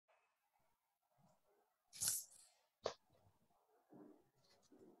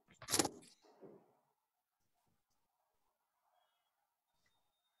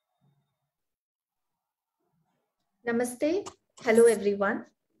Namaste. Hello, everyone.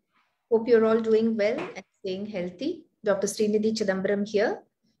 Hope you're all doing well and staying healthy. Dr. Srinidhi Chidambaram here,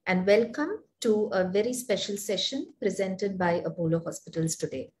 and welcome to a very special session presented by Apollo Hospitals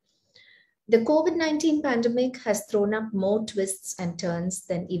today. The COVID-19 pandemic has thrown up more twists and turns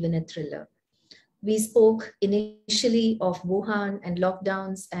than even a thriller. We spoke initially of Wuhan and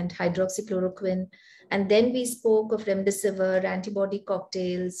lockdowns and hydroxychloroquine, and then we spoke of remdesivir, antibody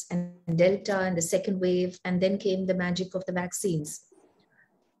cocktails, and Delta and the second wave, and then came the magic of the vaccines.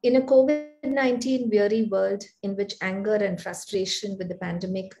 In a COVID-19 weary world in which anger and frustration with the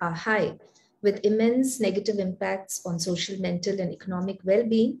pandemic are high, with immense negative impacts on social, mental, and economic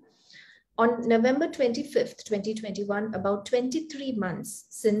well-being, on November 25th, 2021, about 23 months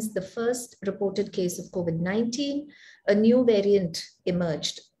since the first reported case of COVID-19, a new variant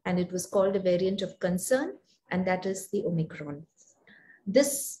emerged, and it was called a variant of concern, and that is the Omicron.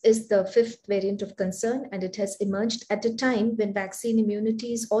 This is the fifth variant of concern, and it has emerged at a time when vaccine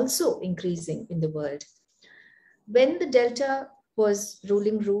immunity is also increasing in the world. When the Delta was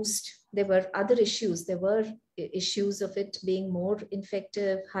ruling roost, there were other issues. There were issues of it being more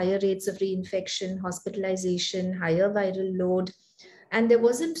infective, higher rates of reinfection, hospitalization, higher viral load, and there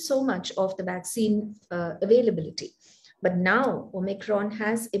wasn't so much of the vaccine availability. But now Omicron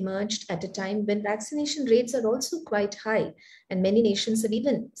has emerged at a time when vaccination rates are also quite high, and many nations have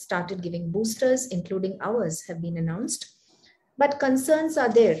even started giving boosters, including ours have been announced. But concerns are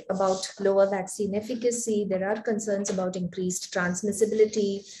there about lower vaccine efficacy. There are concerns about increased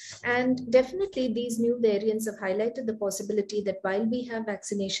transmissibility. And definitely these new variants have highlighted the possibility that while we have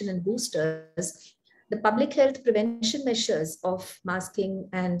vaccination and boosters, the public health prevention measures of masking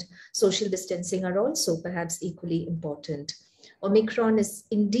and social distancing are also perhaps equally important. Omicron is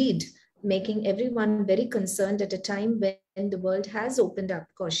indeed making everyone very concerned at a time when the world has opened up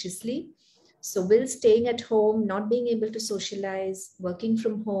cautiously. So will staying at home, not being able to socialize, working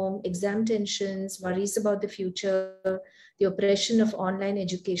from home, exam tensions, worries about the future, the oppression of online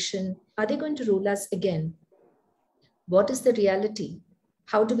education, are they going to rule us again? What is the reality?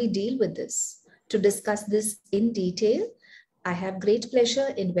 How do we deal with this? To discuss this in detail, I have great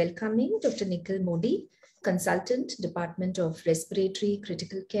pleasure in welcoming Dr. Nikhil Modi, Consultant, Department of Respiratory,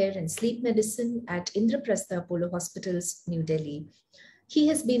 Critical Care and Sleep Medicine at Indraprastha Apollo Hospitals, New Delhi. He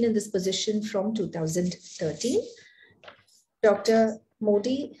has been in this position from 2013. Dr.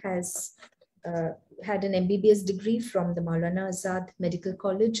 Modi has had an MBBS degree from the Maulana Azad Medical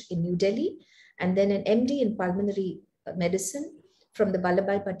College in New Delhi, and then an MD in Pulmonary Medicine from the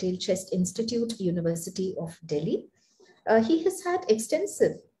Vallabhbhai Patel Chest Institute, University of Delhi. He has had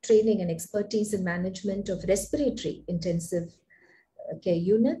extensive training and expertise in management of respiratory intensive care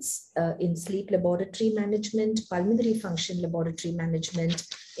units, in sleep laboratory management, pulmonary function laboratory management,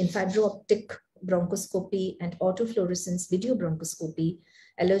 in fiber-optic bronchoscopy and autofluorescence video bronchoscopy,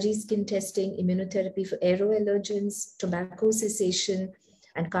 allergy skin testing, immunotherapy for aeroallergens, tobacco cessation,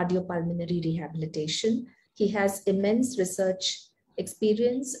 and cardiopulmonary rehabilitation. He has immense research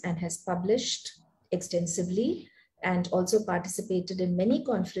experience and has published extensively and also participated in many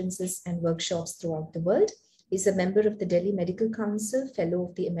conferences and workshops throughout the world. He's a member of the Delhi Medical Council, fellow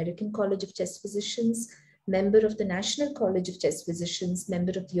of the American College of Chest Physicians, member of the National College of Chest Physicians,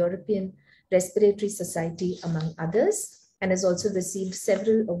 member of the European Respiratory Society, among others, and has also received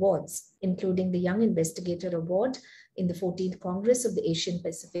several awards, including the Young Investigator Award in the 14th Congress of the Asian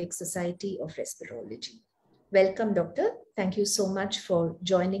Pacific Society of Respirology. Welcome, Doctor. Thank you so much for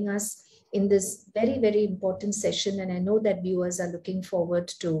joining us in this very, very important session. And I know that viewers are looking forward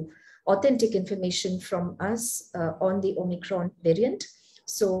to authentic information from us on the Omicron variant.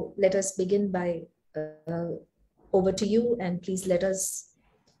 So let us begin by over to you, and please let us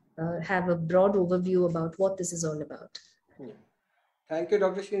have a broad overview about what this is all about. Thank you,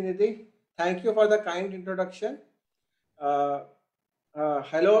 Dr. Srinidhi. Thank you for the kind introduction.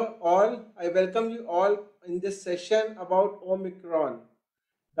 Hello all, I welcome you all in this session about Omicron,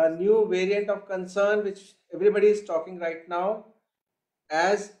 the new variant of concern which everybody is talking right now.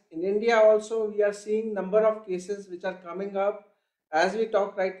 As in India also, we are seeing number of cases which are coming up. As we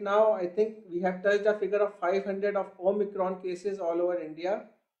talk right now, I think we have touched a figure of 500 of Omicron cases all over India.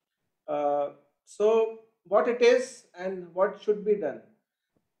 So what it is and what should be done?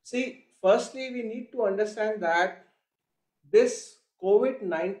 See, firstly, we need to understand that this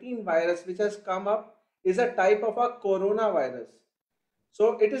COVID-19 virus which has come up is a type of a coronavirus.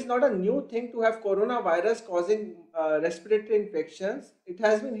 So it is not a new thing to have coronavirus causing respiratory infections. It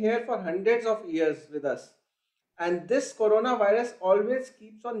has been here for hundreds of years with us. And this coronavirus always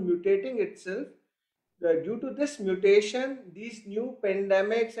keeps on mutating itself. due to this mutation, these new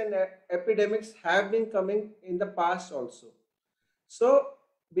pandemics and epidemics have been coming in the past also. So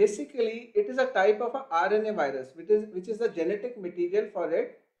basically, it is a type of a RNA virus, which is the genetic material for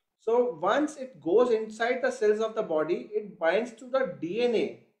it. So once it goes inside the cells of the body, it binds to the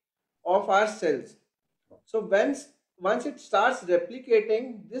DNA of our cells. So once it starts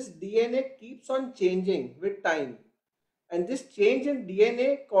replicating, this DNA keeps on changing with time. And this change in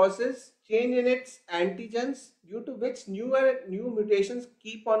DNA causes change in its antigens, due to which new mutations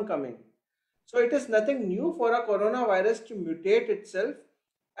keep on coming. So it is nothing new for a coronavirus to mutate itself.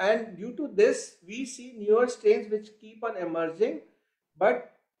 And due to this, we see newer strains which keep on emerging.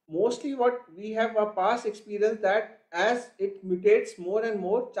 But mostly what we have a past experience that as it mutates more and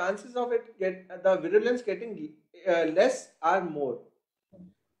more, chances of the virulence getting less are more.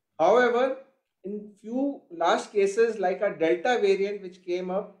 However, in few last cases like a Delta variant which came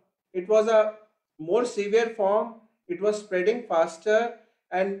up, it was a more severe form, it was spreading faster,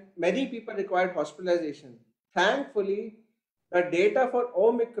 and many people required hospitalization. Thankfully, the data for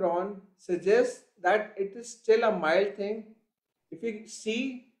Omicron suggests that it is still a mild thing. If you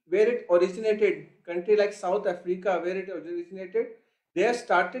see where it originated, country like South Africa, where it originated, they have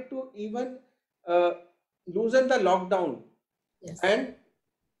started to even uh, loosen the lockdown. Yes. And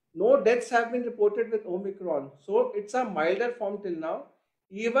no deaths have been reported with Omicron. So it's a milder form till now.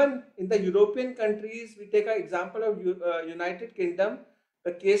 Even in the European countries, we take an example of United Kingdom,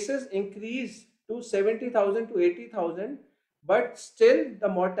 the cases increase to 70,000 to 80,000, but still the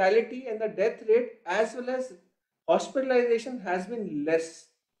mortality and the death rate as well as hospitalization has been less.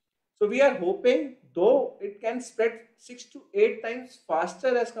 So we are hoping, though it can spread 6 to 8 times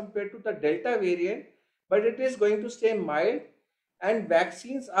faster as compared to the Delta variant, but it is going to stay mild, and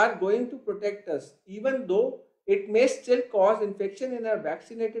vaccines are going to protect us, even though it may still cause infection in a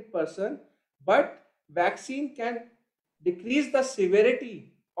vaccinated person, but vaccine can decrease the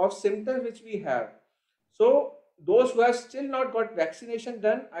severity of symptoms which we have. So those who have still not got vaccination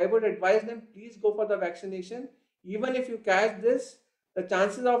done, I would advise them, please go for the vaccination. Even if you catch this, the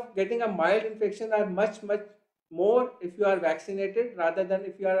chances of getting a mild infection are much more if you are vaccinated rather than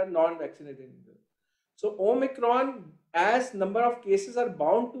if you are a non-vaccinated. So Omicron, as number of cases are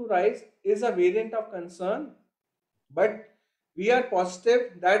bound to rise, is a variant of concern, but we are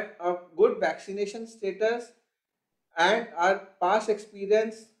positive that a good vaccination status and our past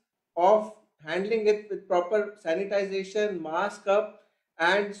experience of handling it with proper sanitization, mask up,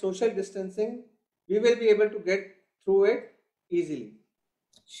 and social distancing, we will be able to get through it easily.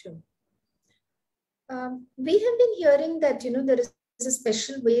 Sure. We have been hearing that, there is a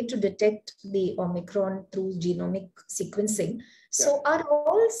special way to detect the Omicron through genomic sequencing. So are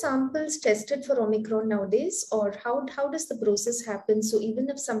all samples tested for Omicron nowadays, or how does the process happen? So even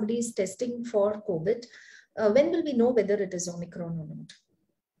if somebody is testing for COVID, when will we know whether it is Omicron or not?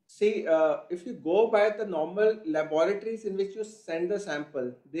 See, if you go by the normal laboratories in which you send the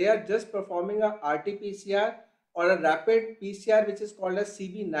sample, they are just performing a RT-PCR or a rapid PCR, which is called as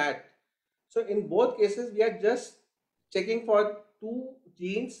CB-NAT. So in both cases, we are just checking for two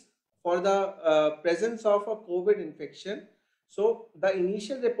genes for the presence of a COVID infection. So the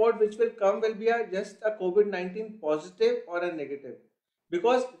initial report which will come will be just a COVID-19 positive or a negative.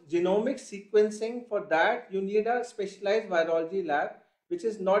 Because genomic sequencing, for that you need a specialized virology lab, which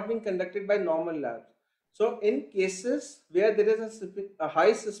is not being conducted by normal labs. So in cases where there is a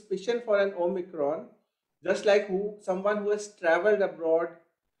high suspicion for an Omicron, just like someone who has traveled abroad,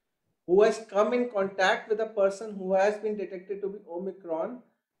 who has come in contact with a person who has been detected to be Omicron,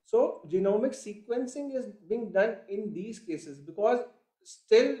 so genomic sequencing is being done in these cases, because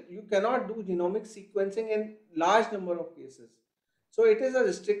still you cannot do genomic sequencing in large number of cases. So it is a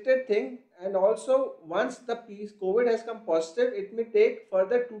restricted thing, and also once the COVID has come positive, it may take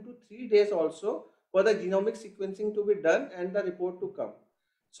further 2 to 3 days also for the genomic sequencing to be done and the report to come.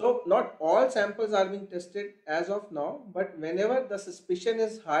 So not all samples are being tested as of now, but whenever the suspicion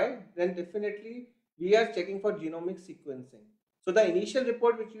is high, then definitely we are checking for genomic sequencing. So the initial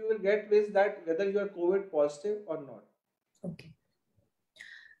report which you will get is that whether you are COVID positive or not. Okay.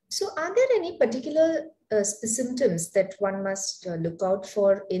 So are there any particular symptoms that one must look out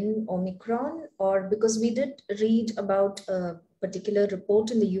for in Omicron? Or because we did read about a particular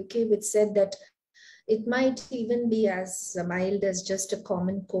report in the UK which said that it might even be as mild as just a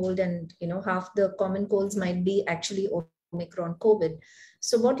common cold, and half the common colds might be actually Omicron COVID.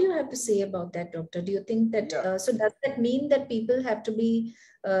 So what do you have to say about that, doctor? Do you think that, so does that mean that people have to be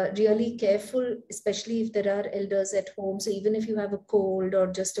really careful, especially if there are elders at home? So even if you have a cold or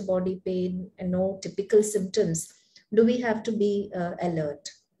just a body pain and no typical symptoms, do we have to be alert?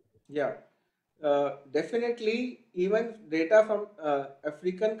 Yeah. Definitely, even data from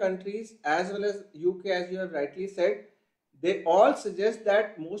African countries as well as UK, as you have rightly said, they all suggest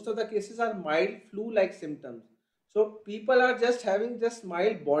that most of the cases are mild flu-like symptoms. So people are just having just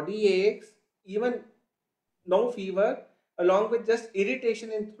mild body aches, even no fever, along with just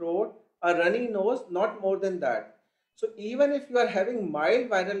irritation in throat, a runny nose, not more than that. So even if you are having mild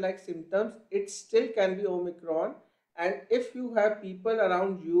viral-like symptoms, it still can be Omicron. And if you have people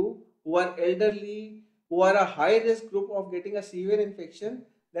around you who are elderly, who are a high risk group of getting a severe infection,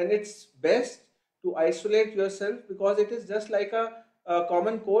 then it's best to isolate yourself, because it is just like a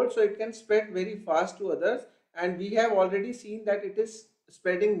common cold, so it can spread very fast to others. And we have already seen that it is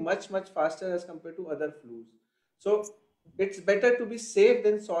spreading much faster as compared to other flus. So it's better to be safe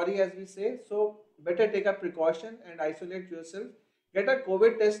than sorry, as we say. So better take a precaution and isolate yourself. Get a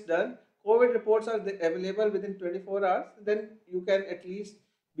COVID test done. COVID reports are available within 24 hours. Then you can at least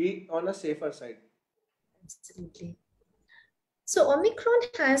be on a safer side. Absolutely. So Omicron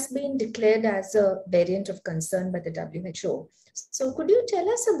has been declared as a variant of concern by the WHO. So could you tell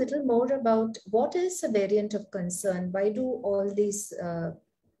us a little more about what is a variant of concern? Why do all these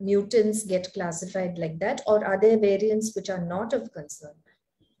mutants get classified like that? Or are there variants which are not of concern?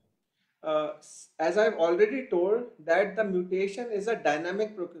 Uh, as I've already told, that the mutation is a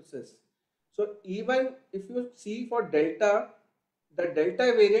dynamic process. So even if you see for Delta, the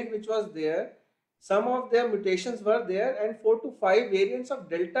Delta variant which was there, some of their mutations were there, and 4 to 5 variants of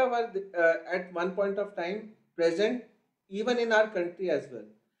Delta were at one point of time present even in our country as well.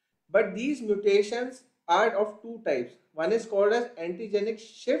 But these mutations are of two types. One is called as antigenic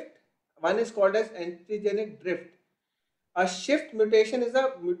shift, one is called as antigenic drift. A shift mutation is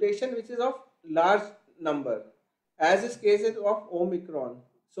a mutation which is of large number, as is case of Omicron.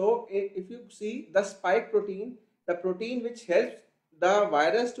 So if you see the spike protein, the protein which helps the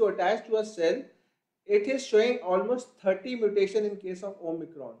virus to attach to a cell, it is showing almost 30 mutation in case of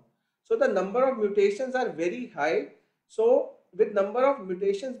Omicron. So the number of mutations are very high. So with number of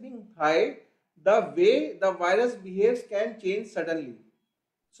mutations being high, the way the virus behaves can change suddenly.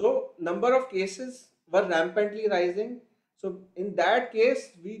 So number of cases were rampantly rising. So in that case,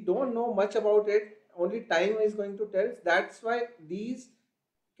 we don't know much about it. Only time is going to tell. That's why these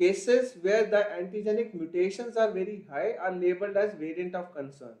cases where the antigenic mutations are very high are labeled as variant of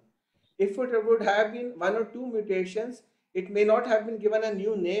concern. If it would have been 1 or 2 mutations, it may not have been given a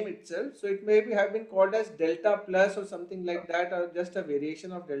new name itself. So it may have been called as Delta plus or something like that, or just a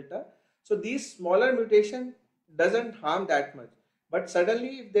variation of Delta. So these smaller mutation doesn't harm that much. But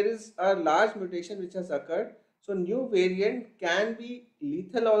suddenly, if there is a large mutation which has occurred, so new variant can be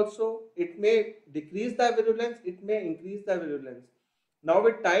lethal also. It may decrease the virulence, it may increase the virulence. Now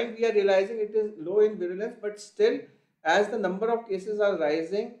with time, we are realizing it is low in virulence, but still, as the number of cases are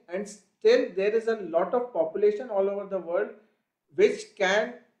rising, and still there is a lot of population all over the world which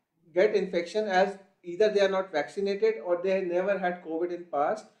can get infection, as either they are not vaccinated or they never had COVID in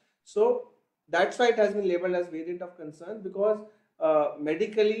past. So that's why it has been labeled as variant of concern, because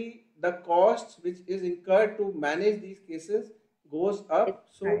medically the cost which is incurred to manage these cases goes up.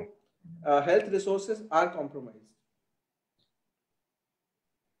 So health resources are compromised.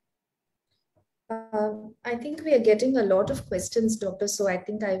 I think we are getting a lot of questions, Doctor. So I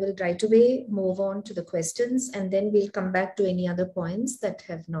think I will right away move on to the questions, and then we'll come back to any other points that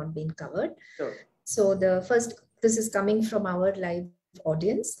have not been covered. Sure. So the first, this is coming from our live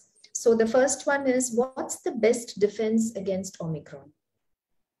audience. So the first one is, what's the best defense against Omicron?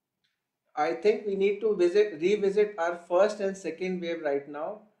 I think we need to revisit our first and second wave right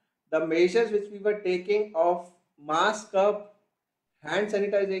now. The measures which we were taking of mask up, hand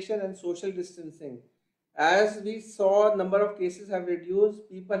sanitization and social distancing. As we saw, number of cases have reduced,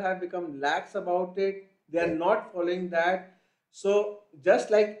 people have become lax about it, they are not following that. So just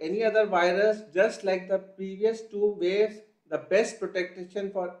like any other virus, just like the previous 2 waves, the best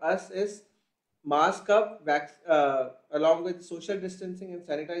protection for us is mask up, along with social distancing and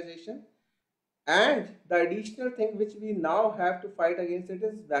sanitization. And the additional thing which we now have to fight against it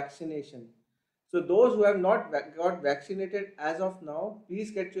is vaccination. So those who have not got vaccinated as of now, please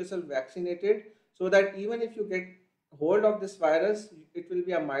get yourself vaccinated, so that even if you get hold of this virus, it will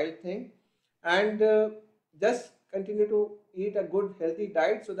be a mild thing. And just continue to eat a good healthy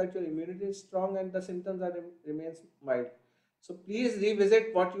diet so that your immunity is strong and the symptoms remains mild. So please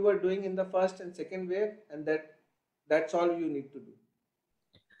revisit what you were doing in the first and second wave, and that's all you need to do.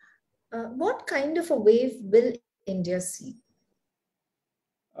 What kind of a wave will India see?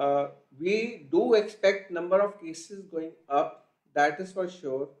 We do expect number of cases going up, that is for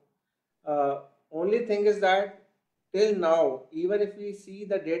sure. Only thing is that till now, even if we see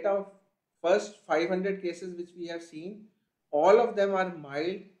the data of first 500 cases which we have seen, all of them are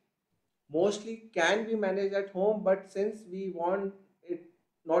mild, mostly can be managed at home, but since we want it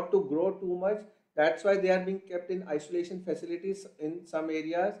not to grow too much, that's why they are being kept in isolation facilities in some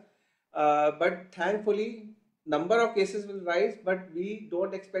areas. But thankfully, number of cases will rise, but we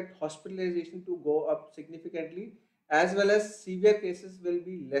don't expect hospitalization to go up significantly, as well as severe cases will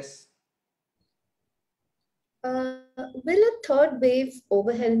be less. Will a third wave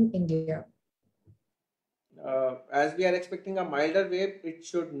overwhelm India? As we are expecting a milder wave, it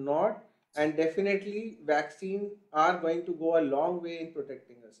should not, and definitely vaccines are going to go a long way in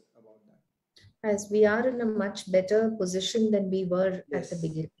protecting us about that. As we are in a much better position than we were at the Yes,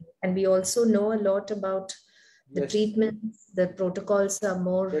 beginning. And we also know a lot about the yes, treatments, the protocols are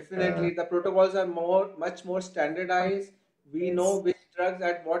more, definitely. The protocols are much more standardized. We know yes, which drugs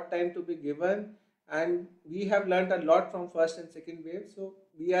at what time to be given, and we have learned a lot from first and second wave, so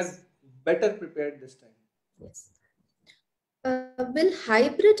we are better prepared this time. yes. Will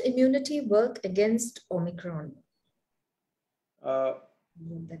hybrid immunity work against Omicron? Uh,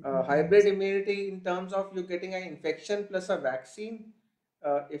 That Hybrid continues. immunity in terms of you getting an infection plus a vaccine,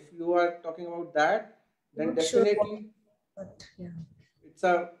 if you are talking about that, then Not sure what, definitely but yeah. it's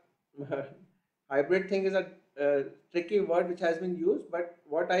a hybrid thing is a tricky word which has been used, but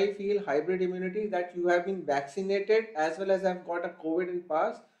what I feel hybrid immunity that you have been vaccinated as well as have got a COVID in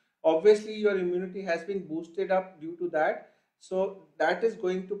past, obviously your immunity has been boosted up due to that, so that is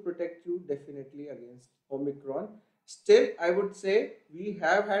going to protect you definitely against Omicron. Still, I would say we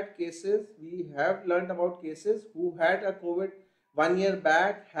have had cases, we have learned about cases who had a COVID 1 year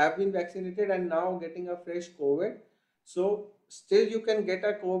back, have been vaccinated and now getting a fresh COVID. So still you can get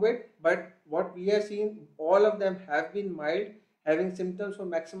a COVID, but what we have seen, all of them have been mild, having symptoms for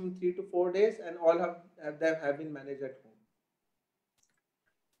maximum 3 to 4 days, and all of them have been managed at home.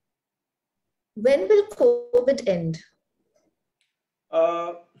 When will COVID end?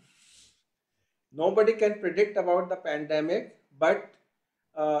 Uh, Nobody can predict about the pandemic, but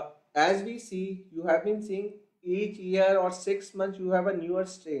as we see, you have been seeing each year or 6 months you have a newer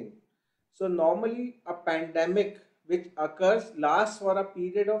strain. So normally a pandemic which occurs lasts for a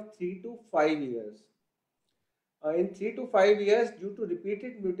period of 3 to 5 years. In 3 to 5 years, due to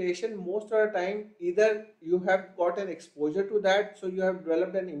repeated mutation, most of the time either you have got an exposure to that, so you have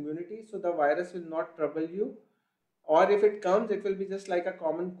developed an immunity, so the virus will not trouble you, or if it comes, it will be just like a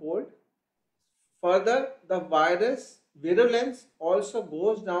common cold. Further, the virus virulence also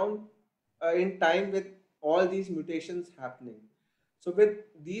goes down in time with all these mutations happening. So with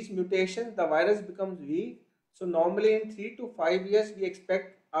these mutations, the virus becomes weak. So normally in 3 to 5 years, we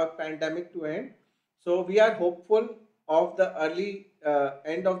expect our pandemic to end. So we are hopeful of the early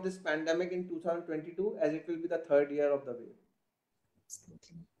end of this pandemic in 2022, as it will be the third year of the wave.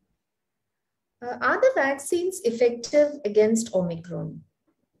 Are the vaccines effective against Omicron?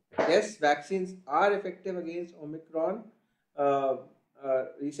 Yes, vaccines are effective against Omicron. Uh,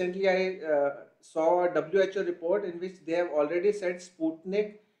 Recently, I saw a WHO report in which they have already said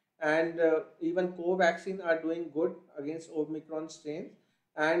Sputnik and even Covaxin are doing good against Omicron strains.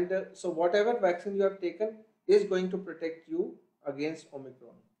 And so, whatever vaccine you have taken is going to protect you against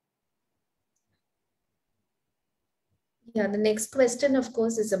Omicron. Yeah, the next question, of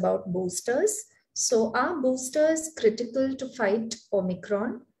course, is about boosters. So, are boosters critical to fight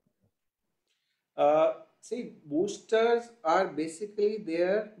Omicron? See, boosters are basically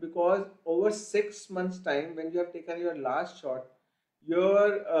there because over 6 months' time, when you have taken your last shot,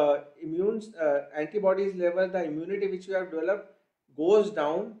 your immune antibodies level, the immunity which you have developed goes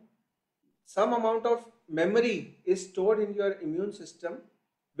down. Some amount of memory is stored in your immune system,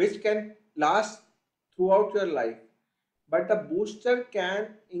 which can last throughout your life. But the booster can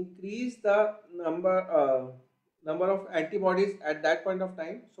increase the number of antibodies at that point of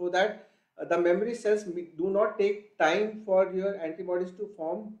time, so that the memory cells do not take time for your antibodies to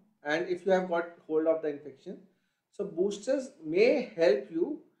form, and if you have got hold of the infection, so boosters may help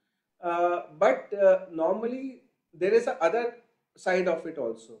you, but normally there is a other side of it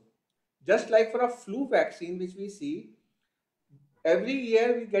also. Just like for a flu vaccine which we see, every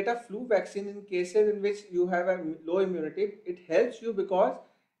year we get a flu vaccine in cases in which you have a low immunity. It helps you because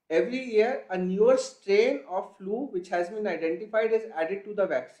every year a newer strain of flu which has been identified is added to the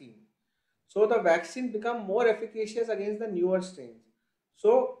vaccine, so the vaccine become more efficacious against the newer strains.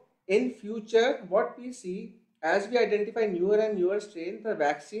 So in future what we see, as we identify newer and newer strains, the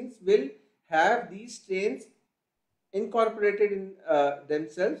vaccines will have these strains incorporated in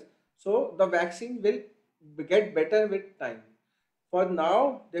themselves, so the vaccine will get better with time. For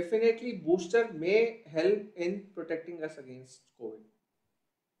now, definitely booster may help in protecting us against COVID.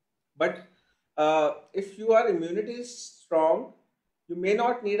 But if your immunity is strong, you may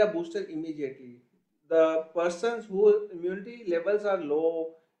not need a booster immediately. The persons whose immunity levels are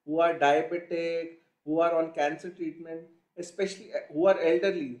low, who are diabetic, who are on cancer treatment, especially who are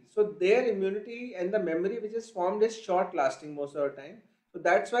elderly, so their immunity and the memory which is formed is short lasting most of the time. So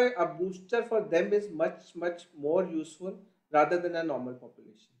that's why a booster for them is much more useful rather than a normal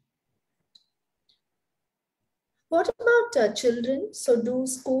population. What about children? So do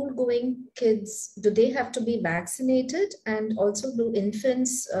school-going kids, do they have to be vaccinated? And also do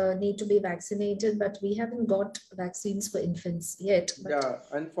infants need to be vaccinated? But we haven't got vaccines for infants yet. But Yeah,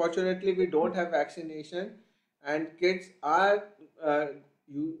 unfortunately, we don't have vaccination, and kids are uh,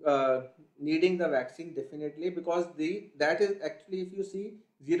 needing the vaccine definitely, because that is actually, if you see,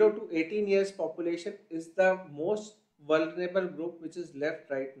 0 to 18 years population is the most vulnerable group which is left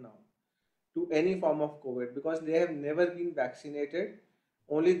right now to any form of COVID, because they have never been vaccinated.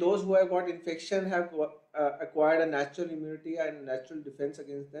 Only those who have got infection have acquired a natural immunity and natural defense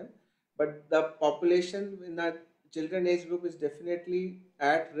against them. But the population in that children age group is definitely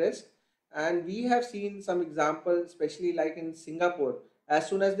at risk. And we have seen some examples, especially like in Singapore, as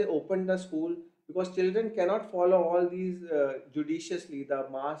soon as they opened the school, because children cannot follow all these judiciously, the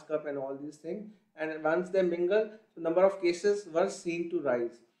mask up and all these things. And once they mingle, the number of cases were seen to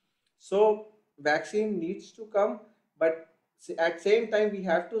rise. So vaccine needs to come, but at same time we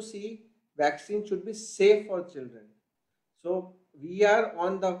have to see vaccine should be safe for children. So we are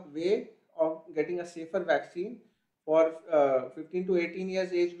on the way of getting a safer vaccine for 15 to 18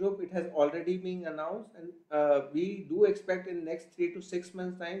 years age group. It has already been announced, and we do expect in next 3 to 6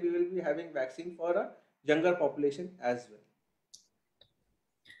 months time we will be having vaccine for a younger population as well.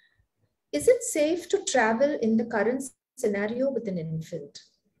 is it safe to travel in the current scenario with an infant?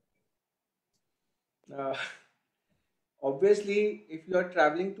 Uh, Obviously, if you are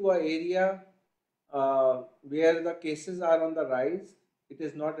traveling to an area where the cases are on the rise, it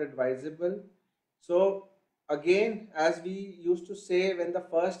is not advisable. So, again, as we used to say when the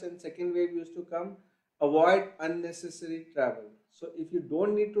first and second wave used to come, avoid unnecessary travel. So, if you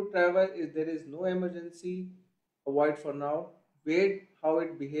don't need to travel, if there is no emergency, avoid for now. Wait how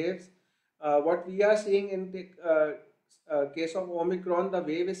it behaves. What we are seeing in the case of Omicron, the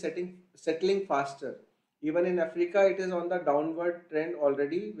wave is settling faster. Even in Africa, it is on the downward trend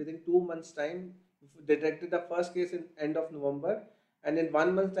already. Within 2 months' time, detected the first case in end of November, and in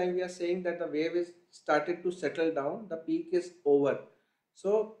 1 month's time, we are saying that the wave is started to settle down. The peak is over.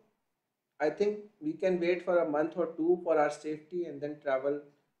 So I think we can wait for a month or two for our safety and then travel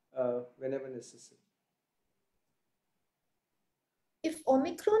whenever necessary. If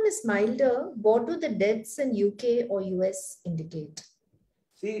Omicron is milder, what do the deaths in UK or US indicate?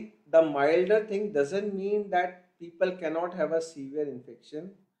 See, the milder thing doesn't mean that people cannot have a severe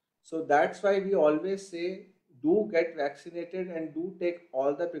infection. So that's why we always say do get vaccinated and do take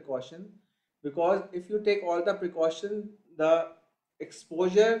all the precaution, because if you take all the precaution, the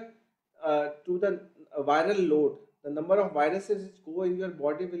exposure to the viral load, the number of viruses which go in your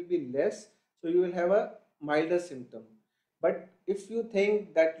body will be less, so you will have a milder symptom. But if you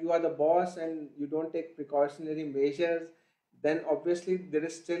think that you are the boss and you don't take precautionary measures, then obviously there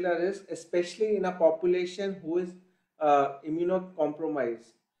is still a risk, especially in a population who is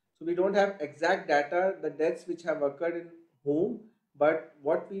immunocompromised. So we don't have exact data, the deaths which have occurred in whom, but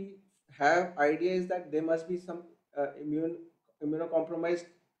what we have idea is that there must be some immunocompromised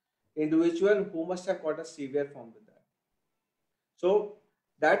individual who must have got a severe form with that. So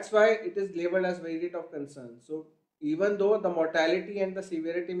that's why it is labeled as variant of concern. So even though the mortality and the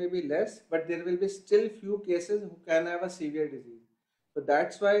severity may be less, but there will be still few cases who can have a severe disease. So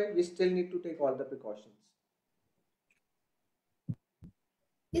that's why we still need to take all the precautions.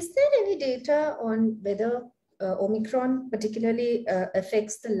 Is there any data on whether Omicron particularly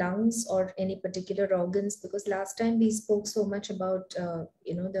affects the lungs or any particular organs? Because last time we spoke so much about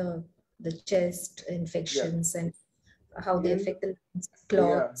the chest Yeah. infections and how they In affect the lungs, yeah,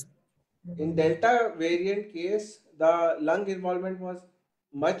 clots. in Delta variant case, the lung involvement was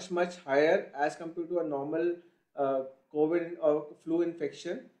much higher as compared to a normal COVID or flu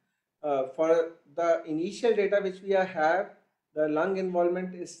infection. For the initial data which we have, the lung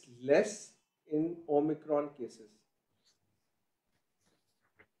involvement is less in Omicron cases.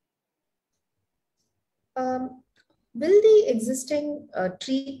 Will the existing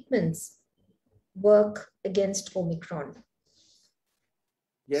treatments work against Omicron?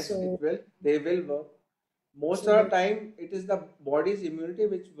 Yes, it So, will. They will work. Most so of the the time, it is the body's immunity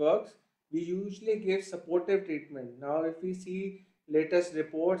which works. We usually give supportive treatment. Now, if we see latest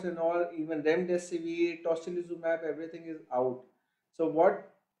reports and all, even remdesivir, tocilizumab, everything is out. So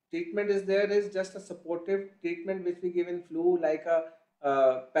what treatment is there is just a supportive treatment which we give in flu, like a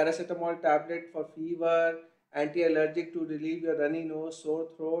paracetamol tablet for fever, anti-allergic to relieve your runny nose, sore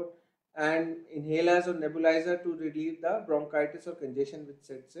throat, and inhalers or nebulizer to relieve the bronchitis or congestion which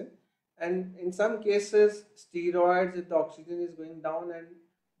sets in. And in some cases, steroids if the oxygen is going down, and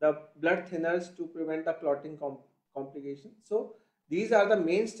the blood thinners to prevent the clotting complications. So these are the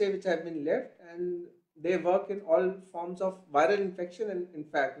mainstay which have been left, and they work in all forms of viral infection, and in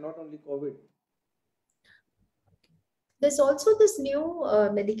fact, not only COVID. There's also this new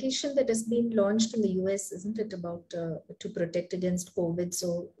medication that has been launched in the US, isn't it, about to protect against COVID?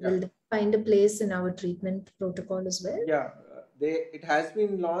 So will they find a place in our treatment protocol as well? Yeah, it has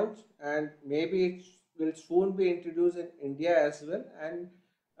been launched, and maybe it will soon be introduced in India as well. And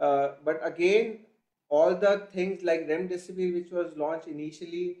but again, all the things like remdesivir, which was launched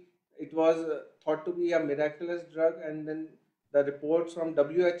initially, it was thought to be a miraculous drug, and then the reports from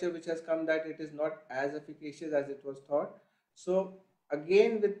WHO, which has come, that it is not as efficacious as it was thought. So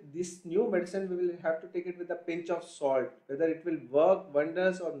again, with this new medicine, we will have to take it with a pinch of salt. Whether it will work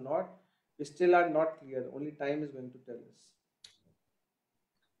wonders or not, we still are not clear. Only time is going to tell us.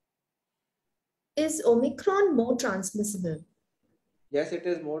 Is Omicron more transmissible? Yes, it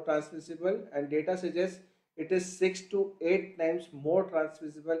is more transmissible, and data suggests it is 6 to 8 times more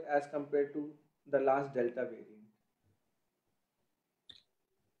transmissible as compared to the last Delta variant.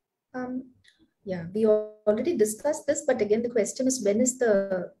 Yeah, we already discussed this, but again, the question is, when is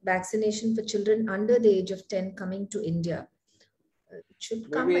the vaccination for children under the age of 10 coming to India? It should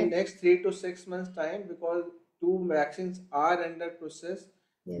Maybe come in next 3 to 6 months time, because 2 vaccines are under process,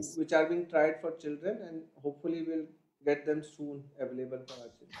 yes, which are being tried for children, and hopefully we'll get them soon available for our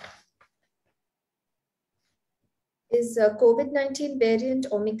children. Is COVID-19 variant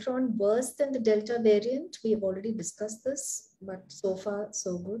Omicron worse than the Delta variant? We have already discussed this, but so far,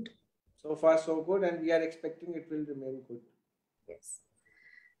 so good. So far, so good, and we are expecting it will remain good. Yes.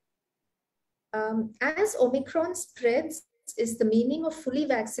 As Omicron spreads, is the meaning of fully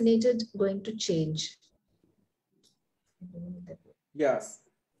vaccinated going to change? Yes.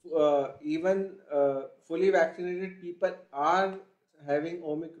 Even fully vaccinated people are having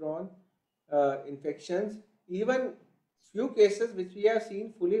Omicron infections. Even few cases which we have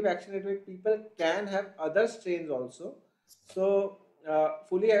seen, fully vaccinated people can have other strains also. So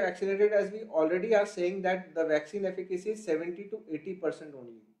fully vaccinated, as we already are saying, that the vaccine efficacy is 70 to 80%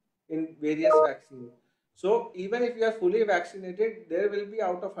 only in various vaccines. So even if you are fully vaccinated, there will be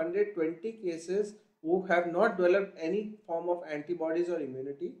out of 120 cases who have not developed any form of antibodies or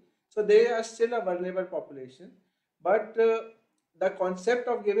immunity. So they are still a vulnerable population. But the concept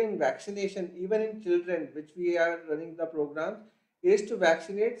of giving vaccination, even in children, which we are running the program, is to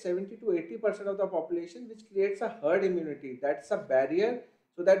vaccinate 70 to 80% of the population, which creates a herd immunity. That's a barrier,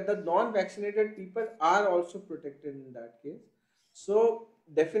 so that the non-vaccinated people are also protected in that case. So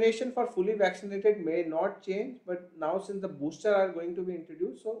definition for fully vaccinated may not change, but now since the booster are going to be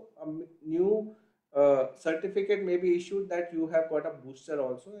introduced, so a new certificate may be issued that you have got a booster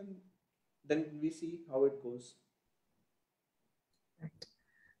also, and then we see how it goes. Right.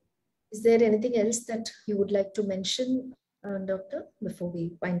 Is there anything else that you would like to mention, Doctor, before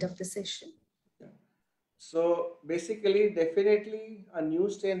we wind up the session? Yeah. So basically, definitely a new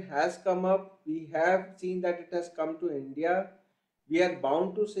strain has come up. We have seen that it has come to India. We are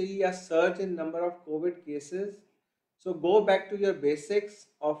bound to see a surge in number of COVID cases. So go back to your basics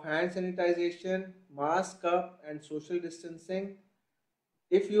of hand sanitization, mask up, and social distancing.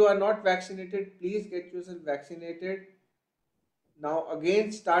 If you are not vaccinated, please get yourself vaccinated. Now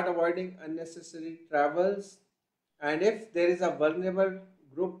again, start avoiding unnecessary travels. And if there is a vulnerable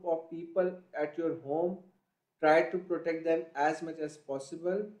group of people at your home, try to protect them as much as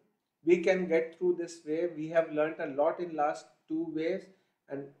possible. We can get through this wave. We have learned a lot in last 2 waves,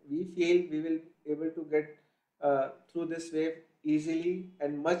 and we feel we will able to get through this wave easily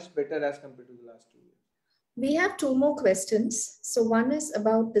and much better as compared to the last 2 years. We have 2 more questions. So one is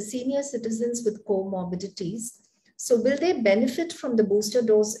about the senior citizens with comorbidities. So will they benefit from the booster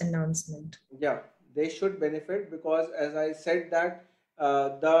dose announcement? Yeah, they should benefit, because as I said that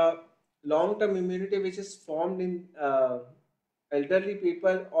the long-term immunity which is formed in elderly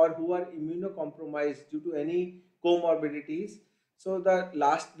people or who are immunocompromised due to any comorbidities, so the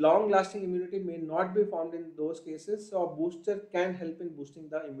long-lasting immunity may not be formed in those cases. So a booster can help in boosting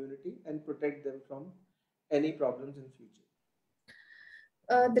the immunity and protect them from any problems in future.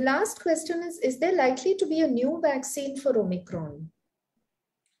 The last question is there likely to be a new vaccine for Omicron?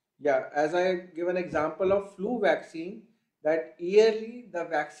 Yeah, as I give an example of flu vaccine, that yearly the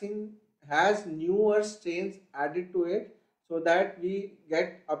vaccine has newer strains added to it. so that we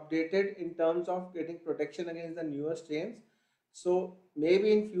get updated in terms of getting protection against the newer strains. So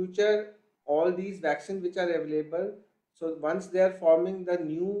maybe in future, all these vaccines which are available, so once they are forming the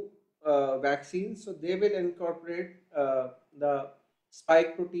new vaccines, so they will incorporate the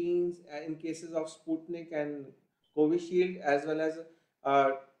spike proteins in cases of Sputnik and Covishield, as well as uh,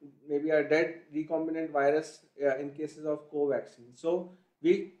 maybe a dead recombinant virus in cases of co-vaccine. So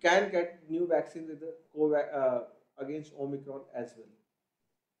we can get new vaccines with the against Omicron as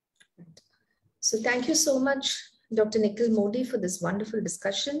well. So thank you so much, Dr. Nikhil Modi, for this wonderful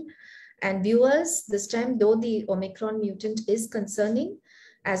discussion. And viewers, this time, though the Omicron mutant is concerning,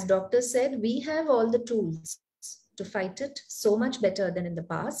 as doctor said, we have all the tools to fight it so much better than in the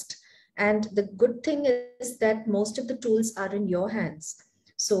past. And the good thing is that most of the tools are in your hands.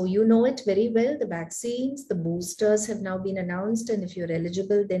 So you know it very well. The vaccines, the boosters have now been announced. And if you're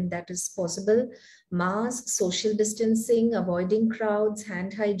eligible, then that is possible. Masks, social distancing, avoiding crowds,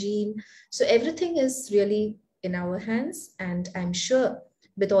 hand hygiene. So everything is really in our hands. And I'm sure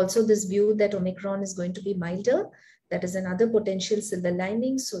with also this view that Omicron is going to be milder, that is another potential silver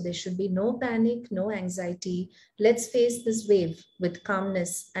lining. So there should be no panic, no anxiety. Let's face this wave with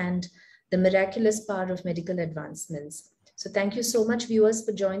calmness and the miraculous power of medical advancements. So thank you so much, viewers,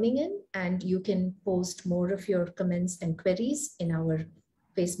 for joining in. And you can post more of your comments and queries in our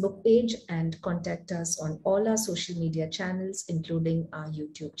Facebook page and contact us on all our social media channels, including our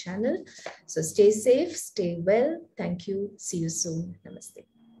YouTube channel. So stay safe, stay well. Thank you. See you soon. Namaste.